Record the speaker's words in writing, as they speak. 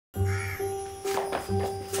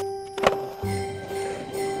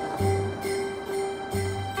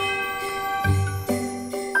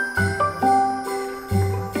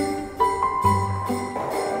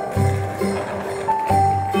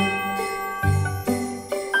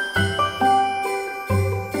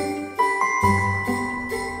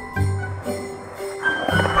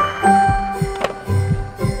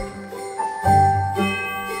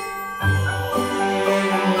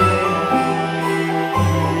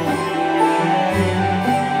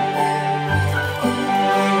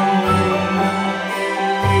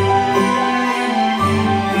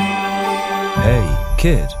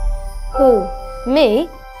kid. Who? Me?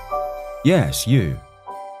 Yes, you.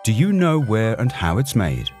 Do you know where and how it's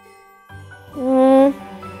made? No.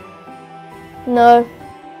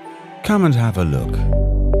 Come and have a look.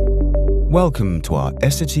 Welcome to our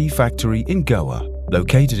Essity factory in Goa,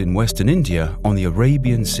 located in Western India on the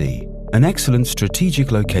Arabian Sea, an excellent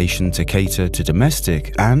strategic location to cater to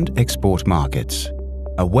domestic and export markets.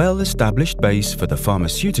 A well-established base for the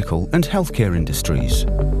pharmaceutical and healthcare industries.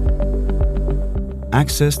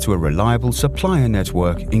 Access to a reliable supplier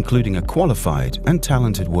network, including a qualified and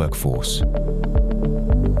talented workforce.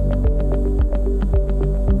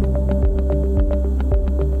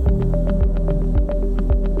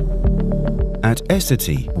 At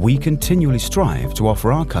Essity, we continually strive to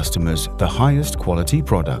offer our customers the highest quality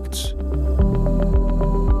products.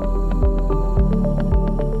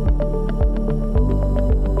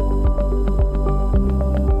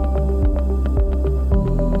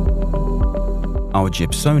 Our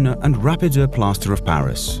Gypsona and Rapidur plaster of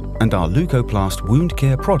Paris and our Leukoplast wound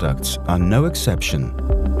care products are no exception.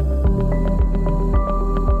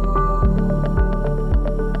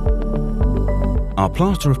 Our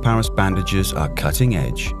plaster of Paris bandages are cutting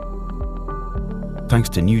edge, thanks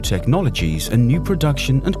to new technologies and new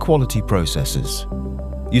production and quality processes.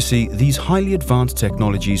 You see, these highly advanced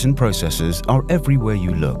technologies and processes are everywhere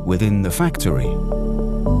you look within the factory.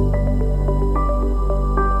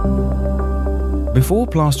 Before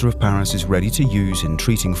plaster of Paris is ready to use in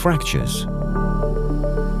treating fractures,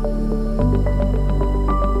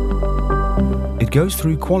 it goes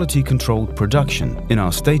through quality-controlled production in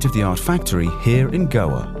our state-of-the-art factory here in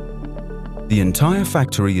Goa. The entire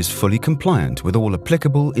factory is fully compliant with all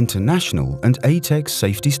applicable international and ATEX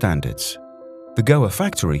safety standards. The Goa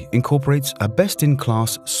factory incorporates a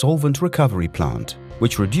best-in-class solvent recovery plant,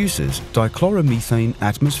 which reduces dichloromethane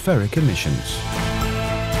atmospheric emissions.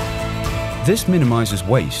 This minimizes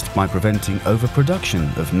waste by preventing overproduction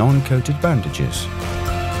of non-coated bandages.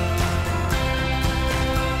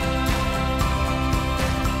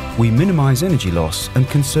 We minimize energy loss and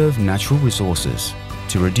conserve natural resources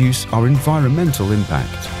to reduce our environmental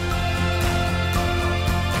impact.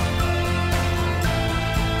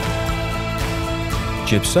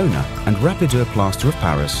 Gypsona and Rapidur plaster of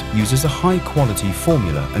Paris uses a high-quality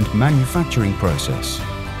formula and manufacturing process.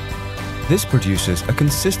 This produces a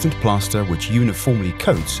consistent plaster which uniformly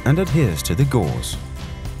coats and adheres to the gauze.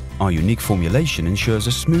 Our unique formulation ensures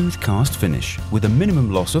a smooth cast finish with a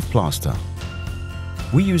minimum loss of plaster.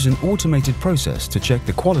 We use an automated process to check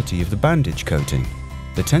the quality of the bandage coating.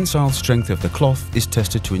 The tensile strength of the cloth is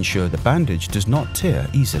tested to ensure the bandage does not tear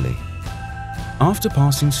easily. After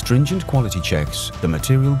passing stringent quality checks, the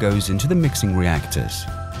material goes into the mixing reactors.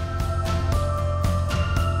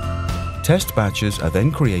 Test batches are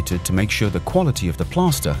then created to make sure the quality of the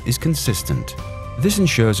plaster is consistent. This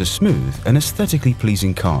ensures a smooth and aesthetically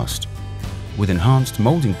pleasing cast, with enhanced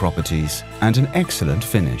molding properties and an excellent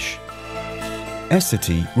finish.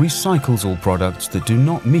 Essity recycles all products that do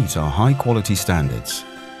not meet our high-quality standards.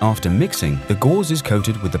 After mixing, the gauze is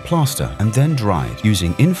coated with the plaster and then dried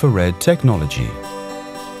using infrared technology.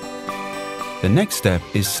 The next step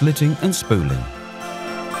is slitting and spooling.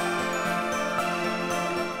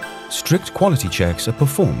 Strict quality checks are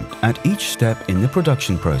performed at each step in the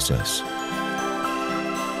production process.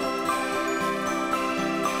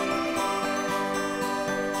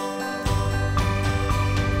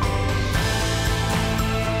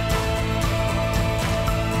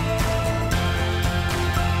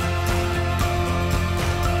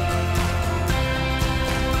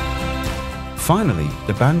 Finally,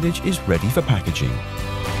 the bandage is ready for packaging.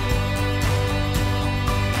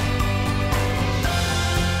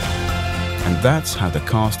 And that's how the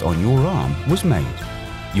cast on your arm was made.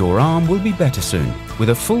 Your arm will be better soon, with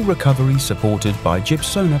a full recovery supported by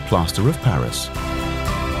Gypsona plaster of Paris.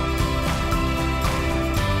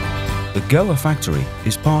 The Goa factory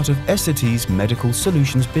is part of Essity's Medical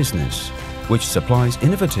Solutions business, which supplies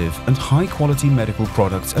innovative and high-quality medical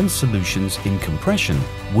products and solutions in compression,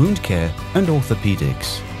 wound care and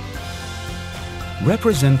orthopedics.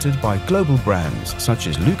 Represented by global brands such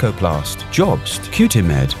as Leukoplast, Jobst,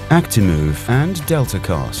 Cutimed, Actimove and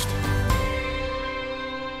DeltaCast.